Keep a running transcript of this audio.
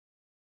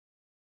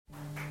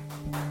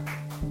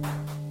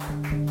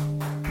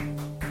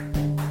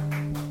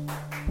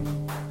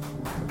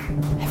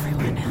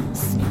Everyone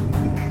else.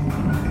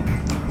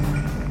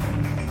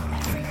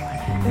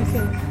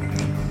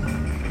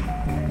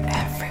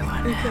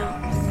 Everyone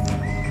else.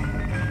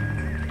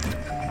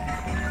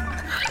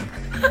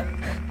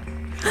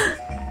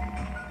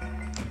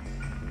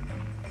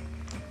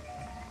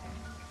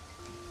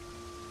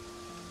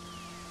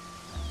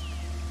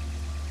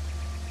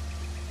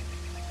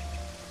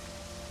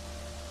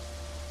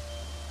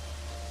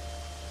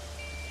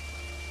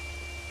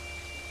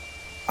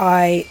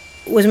 I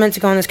was meant to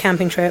go on this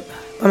camping trip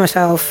by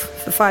myself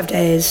for 5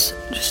 days,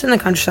 just in the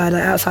countryside,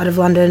 like outside of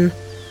London.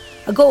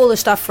 I got all the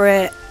stuff for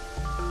it,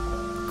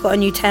 got a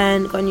new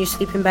tent, got a new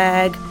sleeping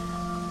bag,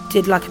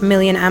 did like a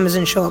million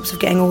Amazon shops of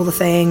getting all the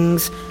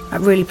things,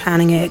 like really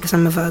planning it because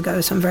I'm a Virgo,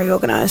 so I'm very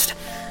organised.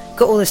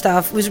 Got all the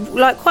stuff, was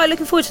like quite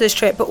looking forward to this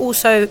trip, but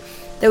also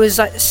there was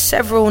like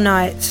several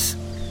nights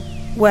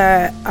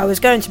where I was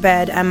going to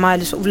bed and my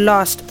sort of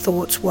last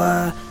thoughts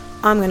were,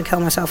 I'm going to kill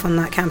myself on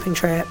that camping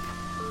trip.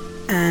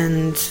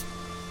 And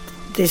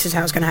this is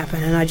how it's going to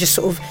happen. And I just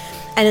sort of,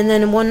 and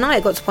then one night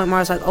it got to the point where I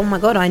was like, oh my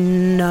God, I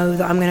know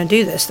that I'm going to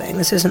do this thing.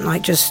 This isn't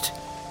like just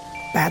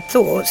bad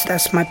thoughts,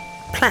 that's my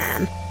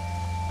plan.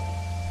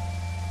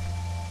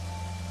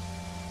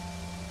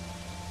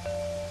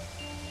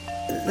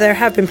 There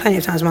have been plenty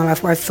of times in my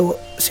life where I've thought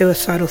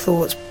suicidal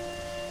thoughts,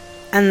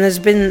 and there's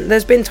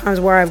been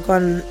times where I've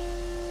gone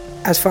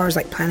as far as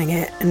like planning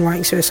it and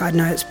writing suicide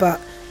notes,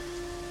 but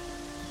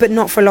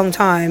not for a long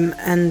time.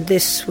 And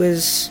this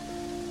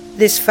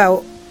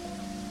felt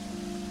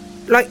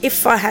like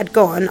if I had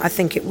gone, I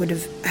think it would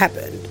have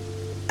happened,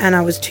 and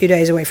I was 2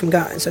 days away from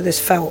going, so this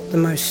felt the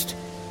most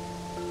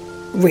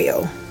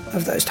real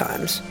of those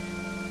times.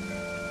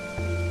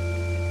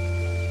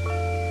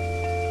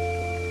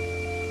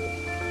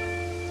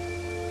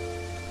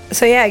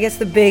 So yeah, I guess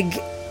the big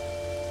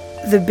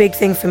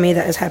thing for me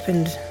that has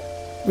happened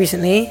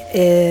recently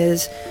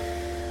is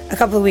a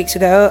couple of weeks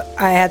ago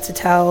I had to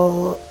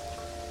tell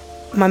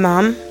my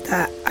mum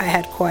that I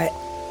had quite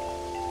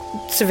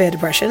severe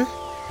depression,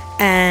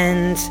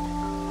 and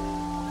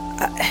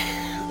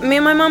me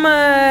and my mum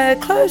are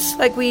close.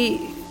 Like we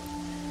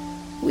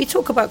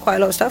talk about quite a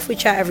lot of stuff. We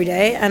chat every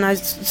day, and I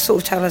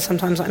sort of tell her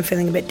sometimes that I'm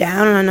feeling a bit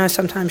down, and I know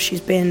sometimes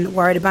she's been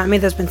worried about me.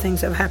 There's been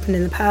things that have happened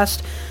in the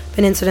past,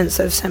 been incidents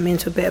that have sent me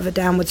into a bit of a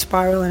downward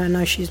spiral, and I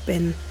know she's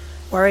been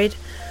worried.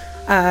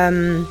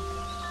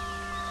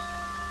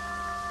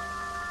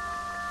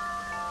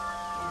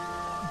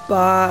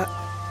 But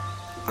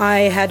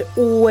I had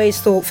always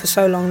thought for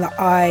so long that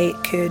I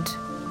could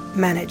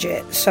manage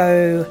it.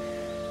 So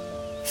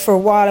for a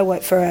while I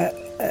worked for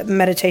a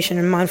meditation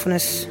and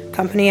mindfulness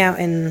company out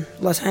in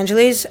Los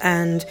Angeles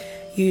and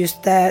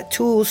used their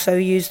tools, so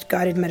used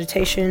guided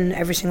meditation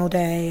every single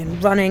day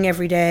and running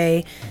every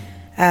day,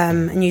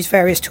 and used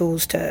various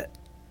tools to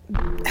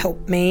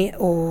help me.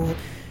 Or,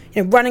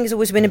 running has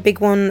always been a big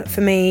one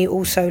for me.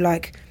 Also,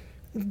 like,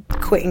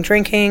 quitting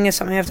drinking is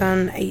something I've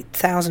done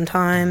 8,000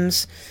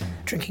 times.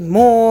 Drinking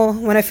more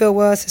when I feel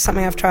worse is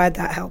something I've tried.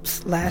 That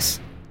helps less.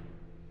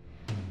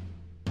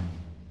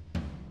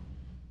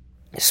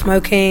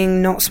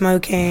 Smoking, not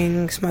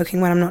smoking,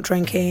 smoking when I'm not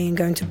drinking,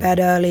 going to bed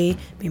early,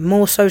 being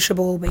more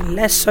sociable, being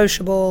less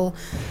sociable,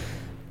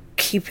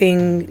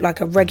 keeping like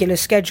a regular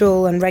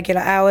schedule and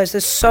regular hours.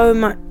 There's so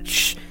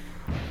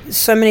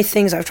many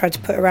things I've tried to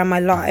put around my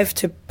life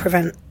to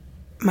prevent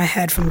my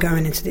head from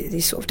going into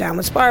these sort of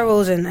downward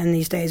spirals and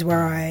these days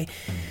where I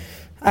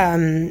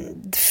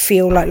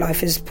feel like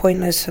life is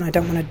pointless and I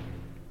don't want to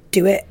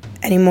do it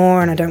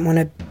anymore, and I don't want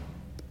to,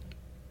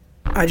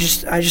 I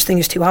just think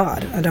it's too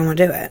hard. I don't want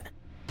to do it.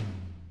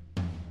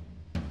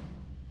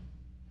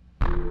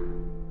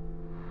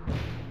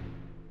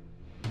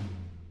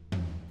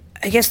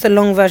 I guess the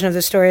long version of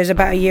the story is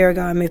about a year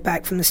ago I moved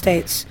back from the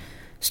States,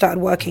 started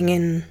working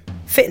in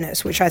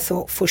fitness, which I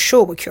thought for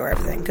sure would cure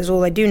everything, because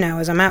all I do now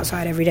is I'm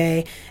outside every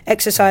day,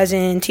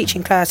 exercising,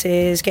 teaching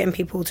classes, getting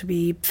people to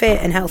be fit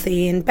and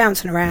healthy and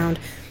bouncing around,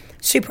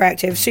 super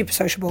active, super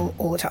sociable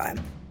all the time.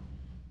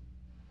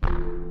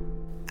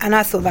 And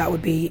I thought that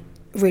would be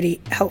really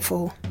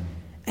helpful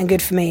and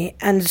good for me.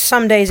 And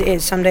some days it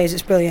is, some days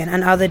it's brilliant,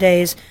 and other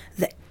days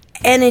the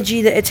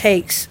energy that it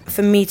takes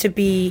for me to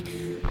be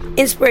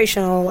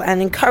inspirational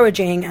and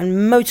encouraging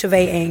and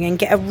motivating and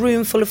get a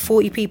room full of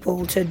 40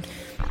 people to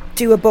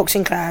do a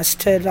boxing class,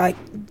 to like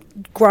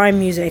grime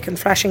music and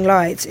flashing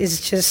lights is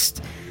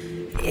just,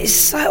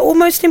 it's like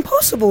almost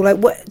impossible.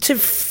 Like to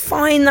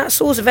find that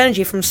source of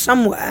energy from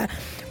somewhere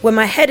where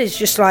my head is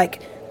just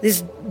like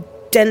this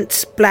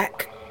dense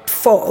black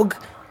fog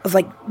of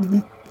like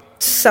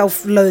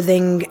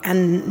self-loathing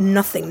and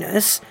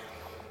nothingness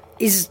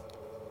is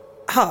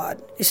hard.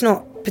 It's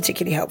not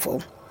particularly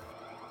helpful.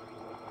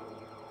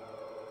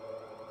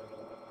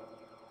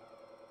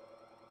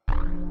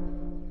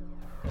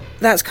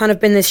 That's kind of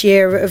been this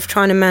year of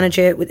trying to manage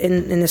it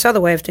in this other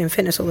way of doing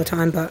fitness all the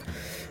time, but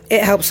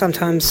it helps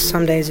sometimes.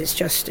 Some days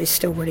it's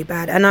still really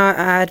bad. And I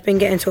had been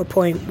getting to a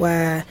point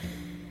where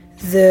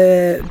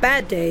the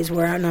bad days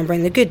were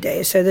outnumbering the good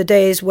days. So the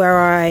days where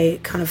I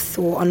kind of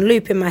thought on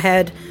loop in my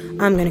head,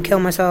 I'm going to kill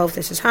myself,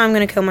 this is how I'm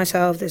going to kill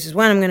myself, this is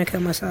when I'm going to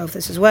kill myself,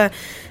 this is where,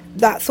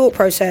 that thought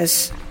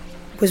process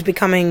was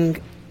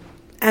becoming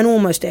an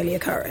almost daily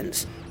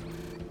occurrence.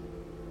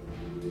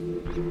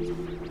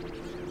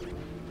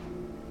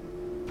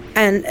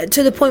 And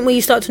to the point where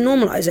you start to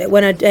normalize it,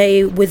 when a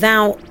day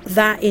without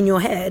that in your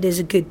head is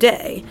a good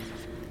day.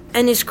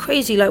 And it's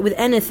crazy, like with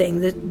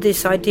anything,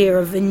 this idea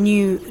of a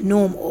new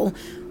normal,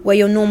 where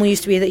your normal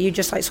used to be that you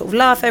just like sort of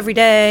laugh every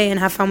day and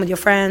have fun with your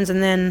friends,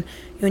 and then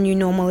your new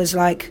normal is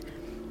like,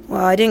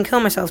 well, I didn't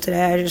kill myself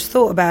today, I just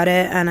thought about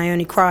it and I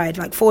only cried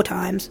like 4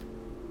 times.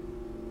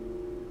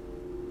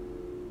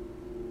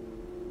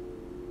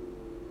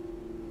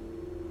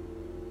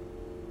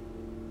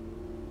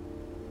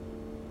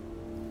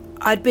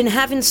 I'd been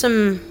having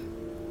some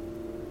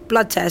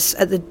blood tests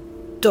at the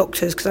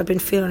doctors because I'd been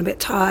feeling a bit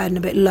tired and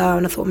a bit low,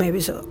 and I thought maybe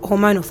it's a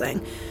hormonal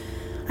thing.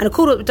 And I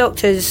called up the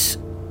doctors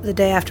the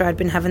day after I'd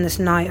been having this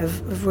night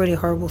of really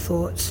horrible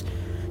thoughts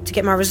to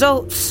get my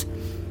results,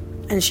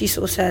 and she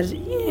sort of said,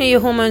 yeah, your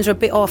hormones are a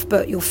bit off,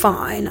 but you're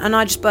fine. And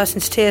I just burst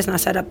into tears and I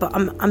said, but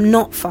I'm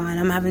not fine.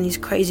 I'm having these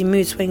crazy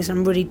mood swings and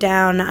I'm really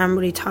down, I'm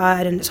really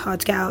tired, and it's hard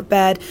to get out of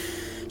bed.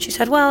 She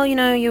said, well,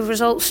 your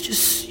results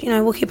just,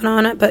 we'll keep an eye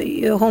on it, but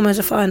your hormones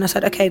are fine. I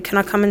said, okay, can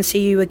I come and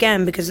see you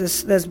again?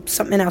 Because there's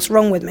something else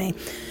wrong with me.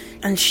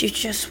 And she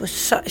just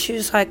was she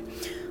was like,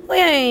 well,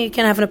 yeah, you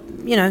can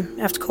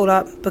have to call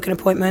up, book an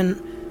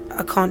appointment.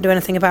 I can't do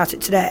anything about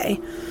it today.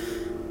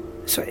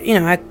 So,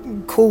 I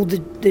called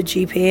the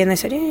GP and they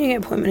said, yeah, you get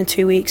an appointment in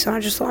 2 weeks. And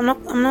I just thought, I'm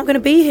not going to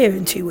be here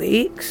in 2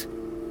 weeks.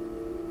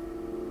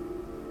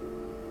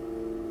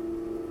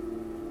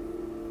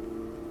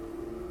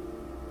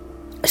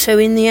 So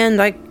in the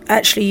end, I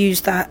actually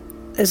used that.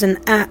 There's an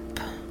app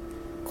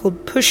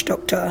called Push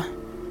Doctor,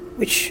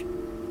 which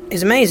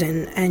is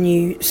amazing, and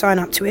you sign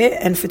up to it,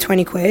 and for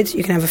 20 quid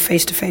you can have a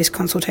face-to-face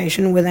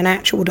consultation with an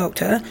actual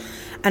doctor.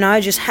 And I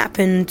just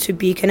happened to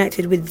be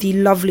connected with the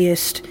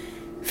loveliest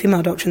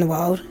female doctor in the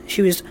world.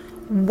 She was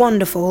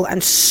wonderful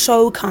and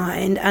so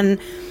kind, and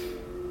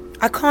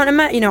I can't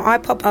imagine, I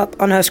pop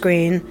up on her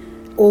screen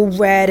all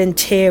red and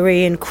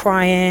teary and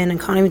crying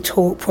and can't even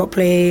talk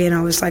properly, and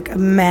I was like a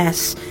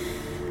mess.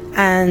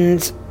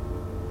 And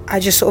I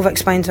just sort of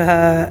explained to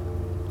her,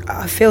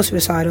 I feel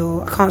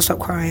suicidal, I can't stop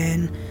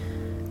crying,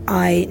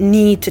 I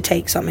need to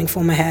take something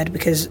for my head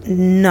because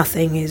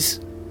nothing is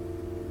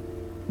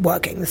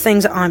working. The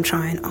things that I'm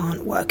trying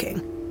aren't working.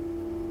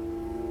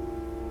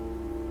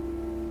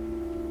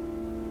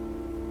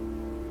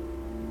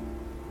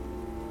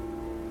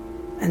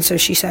 And so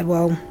she said,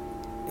 well,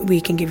 we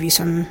can give you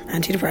some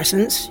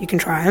antidepressants, you can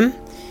try them.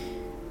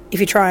 If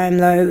you try them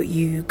though,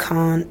 you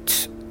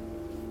can't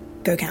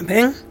go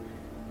camping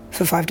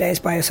for 5 days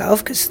by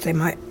yourself because they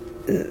might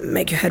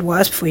make your head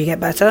worse before you get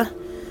better.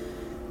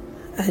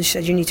 And she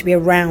said you need to be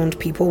around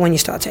people when you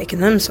start taking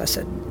them. So I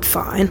said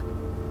fine.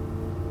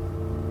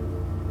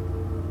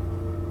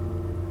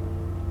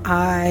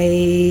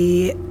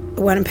 I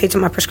went and picked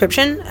up my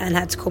prescription and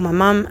had to call my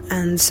mum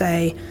and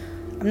say,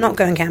 I'm not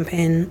going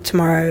camping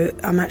tomorrow,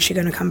 I'm actually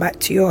going to come back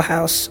to your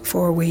house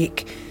for a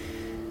week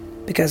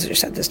because I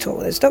just had this talk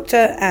with this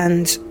doctor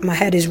and my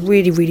head is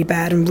really, really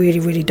bad and really,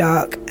 really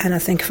dark, and I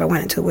think if I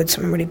went into the woods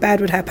something really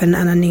bad would happen,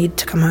 and I need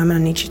to come home and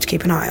I need you to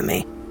keep an eye on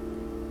me.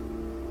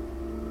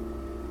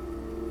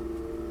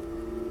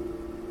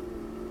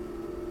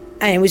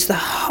 And it was the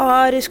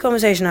hardest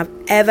conversation I've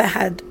ever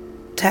had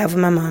to have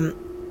with my mum,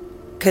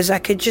 because I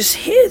could just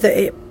hear that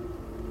it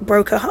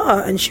broke her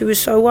heart and she was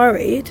so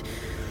worried.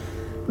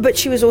 But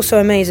she was also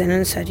amazing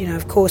and said,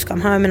 of course,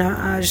 come home. And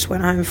I just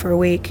went home for a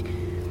week.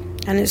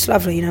 And it's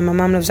lovely, my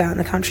mum lives out in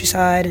the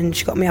countryside and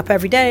she got me up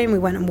every day and we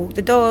went and walked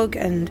the dog,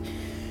 and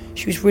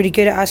she was really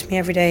good at asking me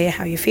every day,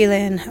 how you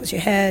feeling, how's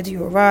your head,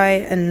 you all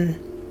right? And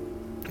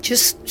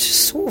just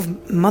sort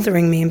of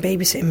mothering me and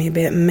babysitting me a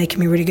bit and making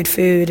me really good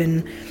food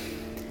and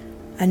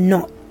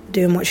not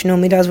doing what she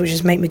normally does, which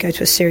is make me go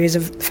to a series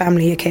of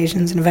family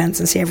occasions and events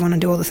and see everyone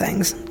and do all the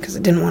things, because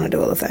I didn't want to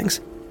do all the things.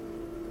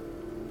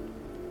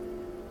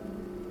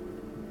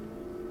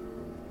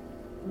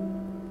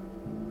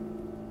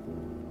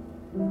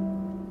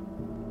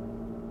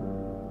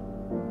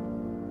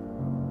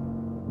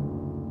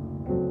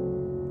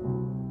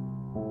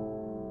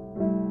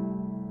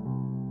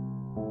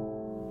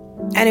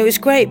 And it was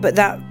great, but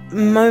that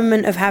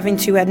moment of having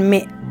to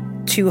admit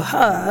to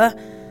her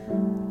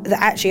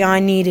that actually I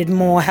needed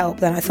more help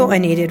than I thought I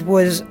needed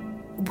was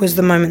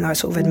the moment that I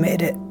sort of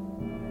admitted it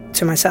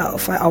to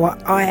myself.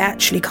 I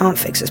actually can't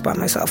fix this by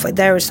myself.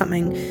 There is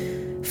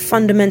something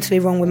fundamentally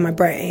wrong with my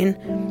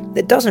brain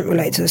that doesn't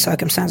relate to the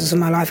circumstances of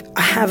my life.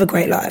 I have a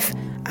great life.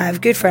 I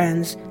have good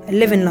friends. I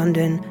live in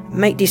London,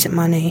 make decent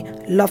money,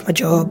 love my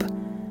job.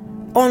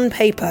 On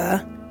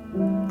paper,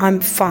 I'm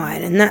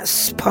fine, and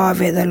that's part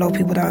of it that a lot of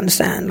people don't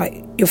understand.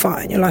 You're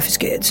fine, your life is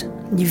good.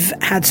 You've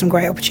had some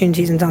great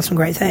opportunities and done some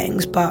great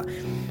things, but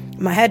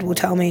my head will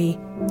tell me,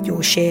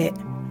 you're shit,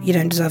 you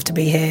don't deserve to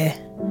be here.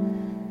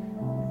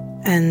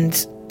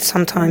 And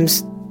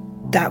sometimes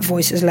that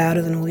voice is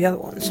louder than all the other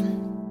ones.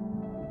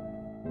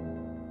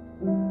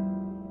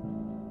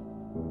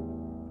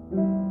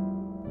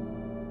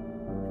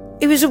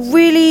 It was a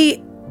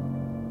really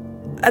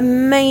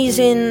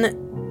amazing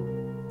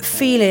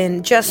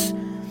feeling. Just,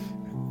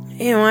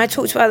 I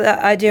talked about that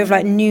idea of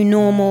like new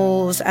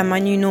normals, and my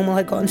new normal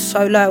had gotten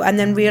so low, and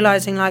then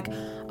realising like,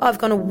 I've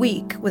gone a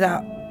week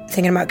without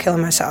thinking about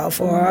killing myself,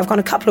 or I've gone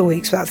a couple of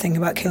weeks without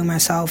thinking about killing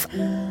myself.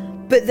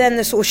 But then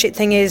the sort of shit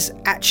thing is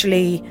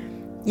actually,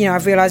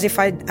 I've realised if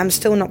I'm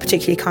still not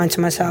particularly kind to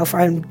myself,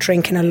 or I'm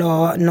drinking a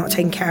lot and not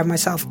taking care of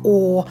myself,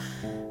 or,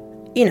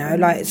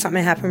 like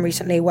something happened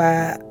recently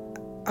where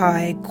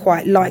I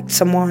quite liked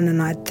someone and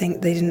I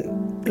think they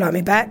didn't like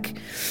me back,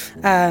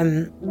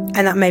 and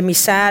that made me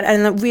sad.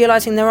 And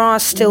realising there are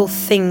still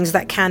things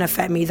that can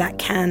affect me, that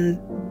can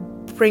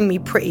bring me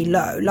pretty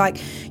low. Like,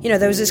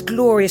 there was this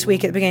glorious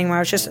week at the beginning where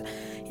I was just,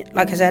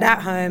 like I said,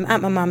 at home,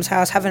 at my mum's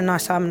house, having a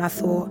nice time, and I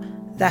thought,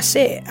 that's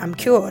it, I'm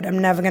cured, I'm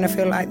never going to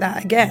feel like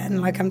that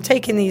again. Like, I'm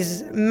taking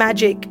these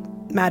magic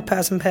mad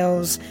person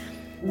pills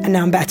and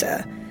now I'm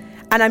better.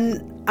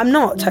 And I'm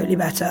not totally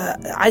better.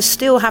 I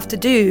still have to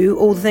do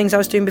all the things I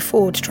was doing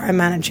before to try and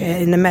manage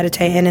it, in the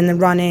meditating and the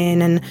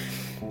running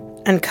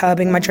and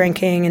curbing my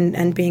drinking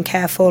and being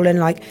careful, and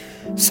like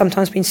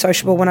sometimes being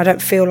sociable when I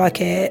don't feel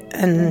like it.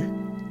 And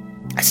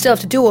I still have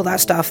to do all that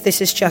stuff.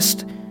 This is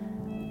just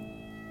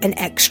an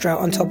extra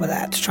on top of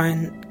that to try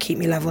and keep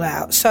me leveled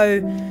out.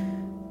 So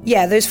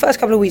yeah, those first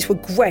couple of weeks were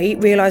great,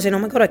 realising, oh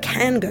my God, I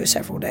can go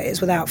several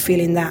days without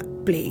feeling that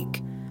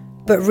bleak.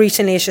 But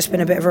recently it's just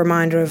been a bit of a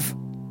reminder of,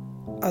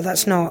 I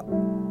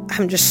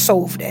haven't just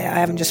solved it, I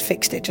haven't just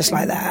fixed it just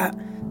like that.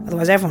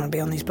 Otherwise everyone would be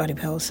on these bloody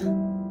pills.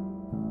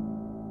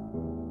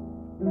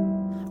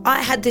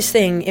 I had this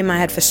thing in my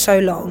head for so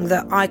long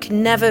that I could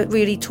never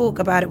really talk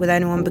about it with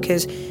anyone,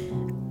 because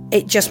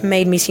it just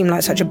made me seem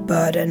like such a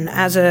burden.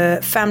 As a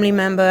family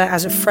member,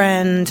 as a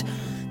friend,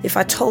 if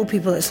I told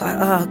people, it's like,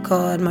 oh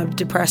God, my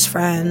depressed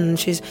friend, and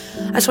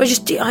so I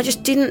just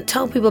didn't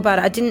tell people about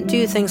it. I didn't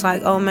do things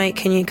like, oh mate,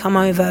 can you come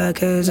over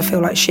because I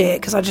feel like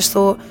shit, because I just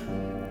thought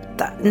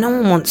that no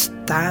one wants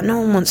that. No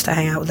one wants to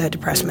hang out with their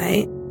depressed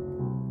mate.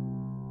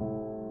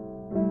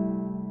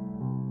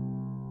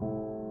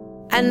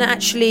 And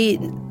actually,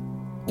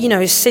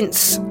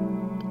 since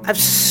I've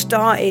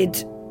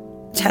started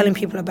telling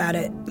people about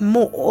it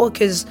more,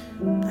 because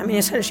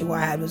essentially what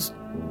I had was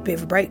a bit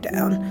of a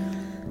breakdown,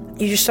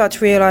 you just start to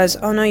realise,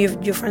 oh no,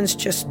 your friends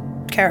just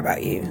care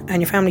about you,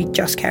 and your family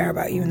just care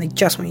about you, and they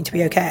just want you to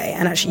be okay.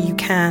 And actually you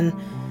can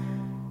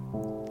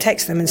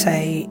text them and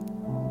say,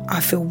 I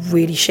feel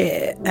really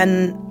shit.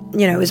 And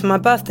it was my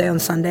birthday on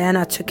Sunday and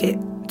I took it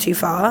too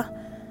far.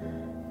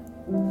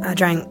 I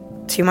drank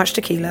too much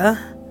tequila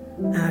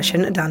and I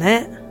shouldn't have done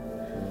it.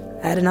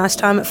 I had a nice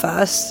time at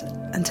first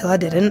until I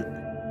didn't.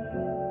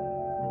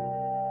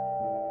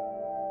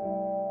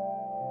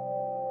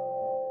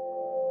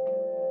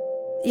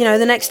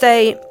 The next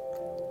day,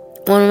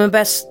 one of my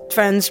best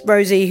friends,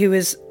 Rosie, who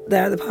was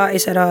there at the party,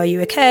 said, oh, are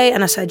you okay?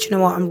 And I said, you know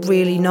what, I'm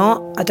really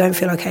not. I don't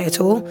feel okay at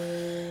all.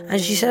 And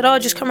she said, oh,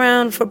 just come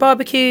around for a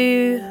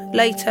barbecue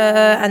later.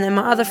 And then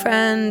my other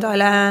friend,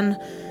 Ilan,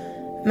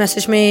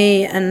 messaged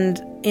me,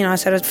 and, I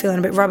said I was feeling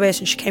a bit rubbish,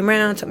 and she came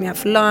around, took me out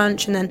for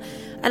lunch, and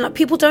like,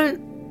 people don't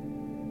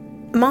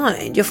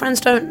mind. Your friends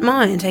don't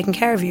mind taking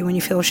care of you when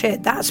you feel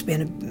shit. That's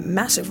been a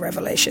massive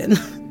revelation.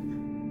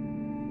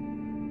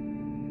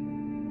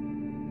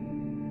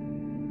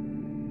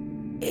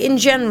 In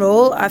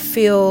general, I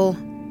feel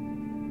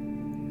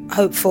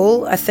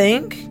hopeful, I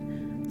think.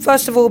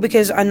 First of all,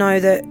 because I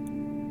know that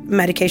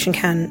medication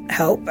can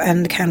help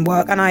and can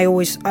work, and I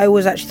always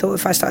actually thought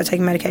if I started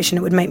taking medication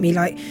it would make me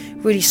like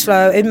really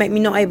slow. It would make me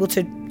not able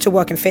to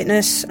work in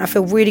fitness. I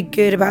feel really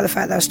good about the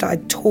fact that I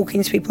started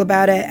talking to people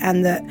about it,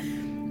 and that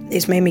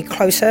it's made me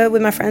closer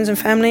with my friends and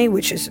family,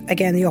 which is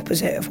again the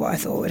opposite of what I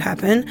thought would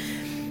happen.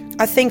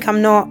 I think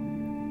I'm not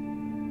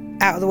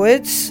out of the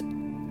woods,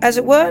 as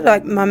it were.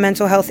 Like, my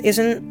mental health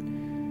isn't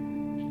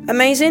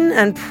amazing,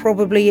 and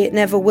probably it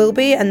never will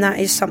be, and that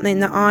is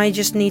something that I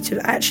just need to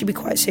actually be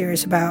quite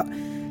serious about,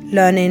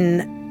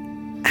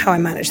 learning how I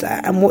manage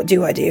that, and what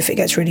do I do if it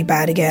gets really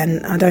bad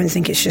again. I don't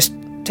think it's just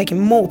taking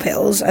more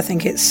pills. I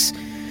think it's,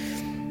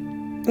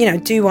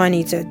 do I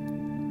need to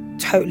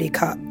totally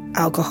cut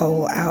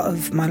alcohol out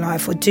of my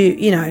life, or do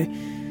I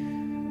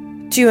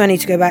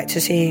need to go back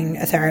to seeing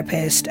a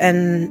therapist?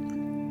 And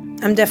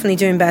I'm definitely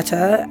doing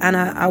better, and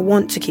I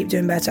want to keep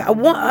doing better. I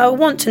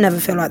want to never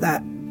feel like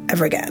that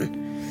ever again.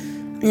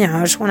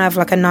 I just want to have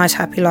like a nice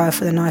happy life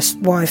with a nice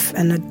wife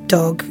and a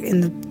dog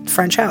in the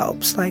French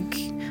Alps. Like,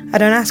 I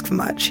don't ask for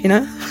much,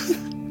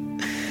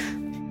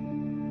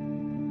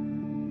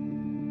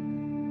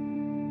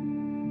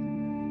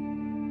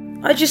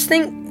 I just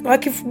think,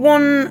 like, if I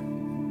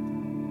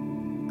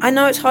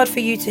know it's hard for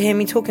you to hear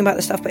me talking about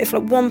this stuff, but if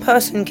like one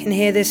person can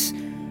hear this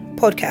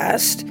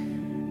podcast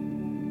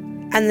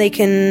and they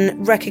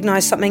can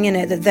recognise something in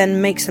it that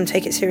then makes them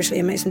take it seriously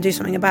and makes them do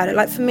something about it.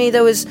 Like, for me,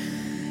 there was,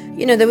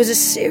 there was a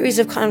series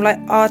of kind of like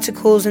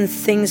articles and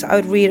things I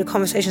would read or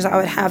conversations that I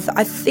would have that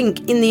I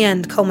think in the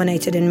end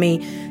culminated in me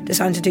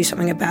deciding to do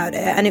something about it.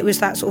 And it was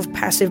that sort of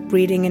passive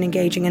reading and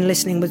engaging and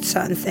listening with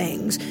certain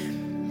things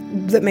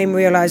that made me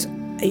realise,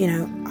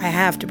 I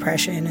have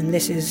depression and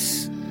this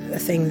is a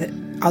thing that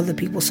other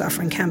people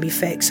suffer and can be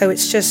fixed. So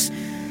it's just,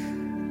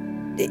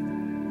 it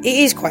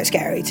is quite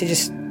scary to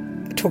just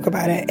talk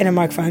about it in a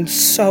microphone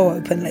so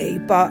openly,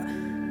 but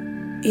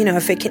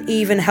if it can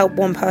even help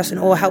one person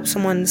or help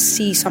someone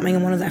see something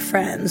in one of their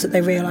friends that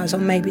they realise,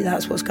 maybe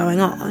that's what's going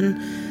on,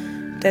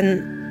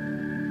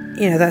 then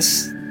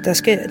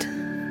that's good.